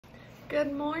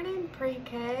Good morning,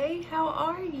 pre-K. How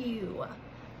are you?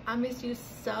 I miss you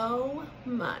so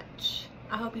much.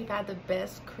 I hope you've had the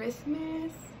best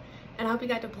Christmas, and I hope you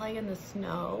got to play in the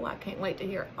snow. I can't wait to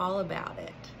hear all about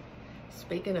it.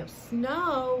 Speaking of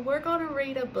snow, we're going to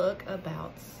read a book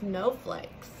about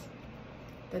snowflakes.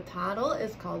 The title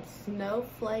is called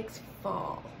Snowflakes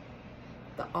Fall.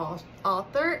 The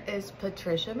author is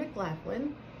Patricia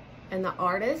MacLachlan, and the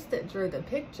artist that drew the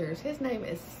pictures, his name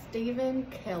is Stephen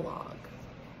Kellogg.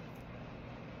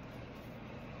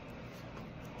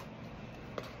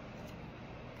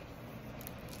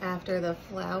 After the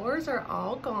flowers are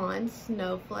all gone,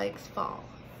 snowflakes fall.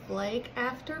 Flake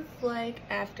after flake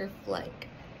after flake.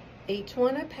 Each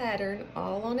one a pattern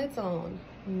all on its own.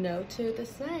 No two the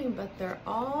same, but they're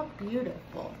all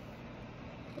beautiful.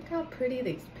 Look how pretty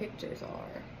these pictures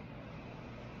are.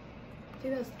 See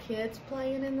those kids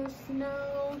playing in the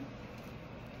snow?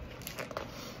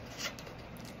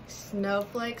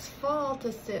 Snowflakes fall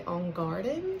to sit on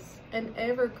gardens and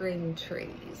evergreen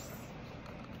trees.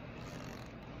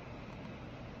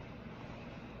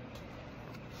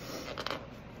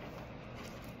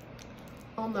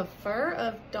 On the fur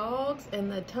of dogs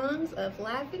and the tongues of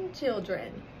laughing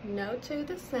children. No two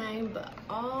the same, but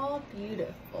all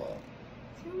beautiful.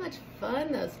 See how much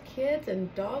fun those kids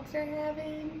and dogs are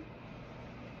having?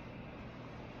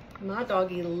 My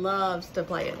doggie loves to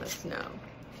play in the snow.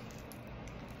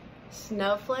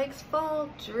 Snowflakes fall,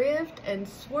 drift, and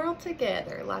swirl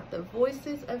together like the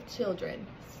voices of children.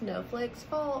 Snowflakes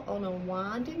fall on a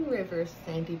winding river's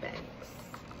sandy banks.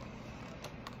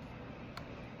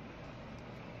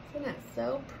 Isn't that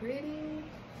so pretty?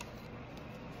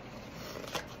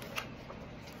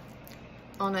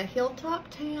 On a hilltop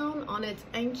town, on its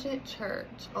ancient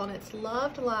church, on its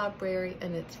loved library,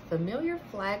 and its familiar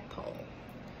flagpole.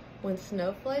 When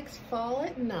snowflakes fall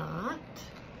at night,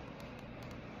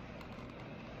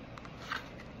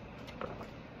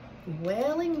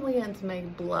 wailing winds may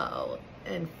blow,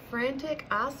 and frantic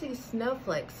icy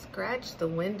snowflakes scratch the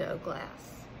window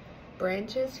glass.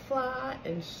 Branches fly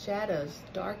and shadows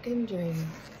darken dreams.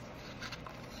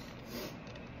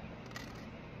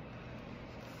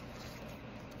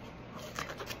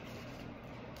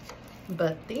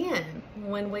 But then,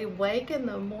 when we wake in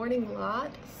the morning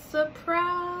light,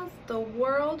 surprise, the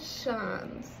world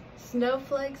shines.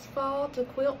 Snowflakes fall to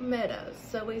quilt meadows,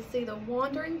 so we see the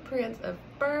wandering prints of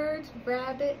birds,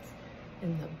 rabbits,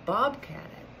 and the bobcat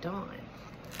at dawn.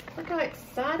 Look how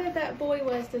excited that boy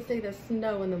was to see the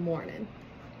snow in the morning.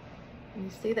 You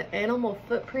see the animal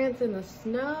footprints in the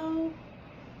snow?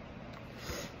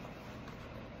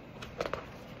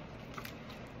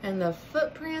 And the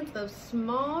footprints of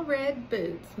small red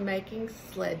boots making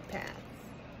sled paths.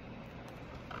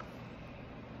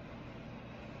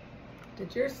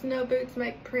 Did your snow boots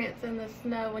make prints in the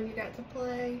snow when you got to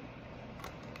play?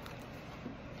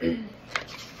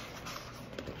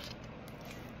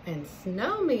 And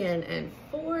snowmen and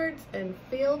fords and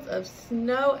fields of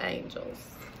snow angels.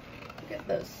 Look at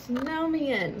those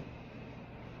snowmen.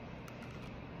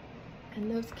 And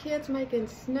those kids making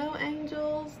snow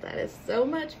angels. That is so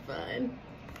much fun.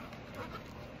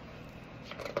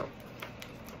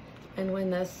 And when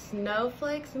the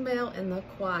snowflakes melt in the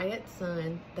quiet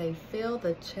sun, they fill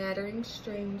the chattering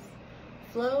streams,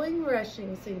 flowing,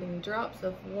 rushing, sending drops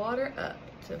of water up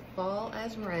to fall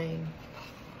as rain.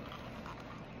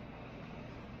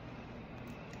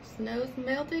 Snow's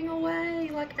melting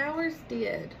away like ours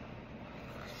did.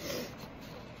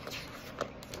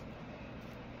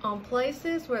 On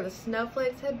places where the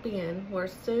snowflakes had been, where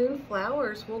soon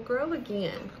flowers will grow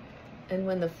again. And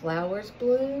when the flowers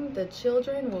bloom, the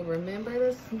children will remember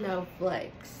the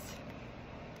snowflakes.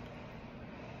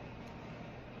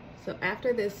 So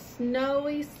after this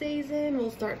snowy season, we'll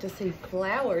start to see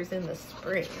flowers in the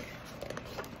spring.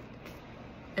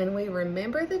 And we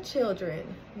remember the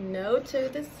children, no two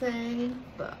the same,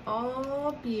 but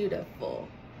all beautiful.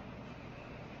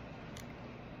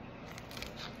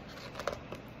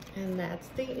 And that's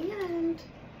the end.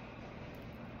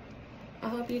 I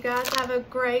hope you guys have a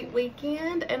great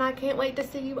weekend, and I can't wait to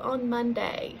see you on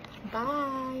Monday.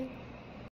 Bye.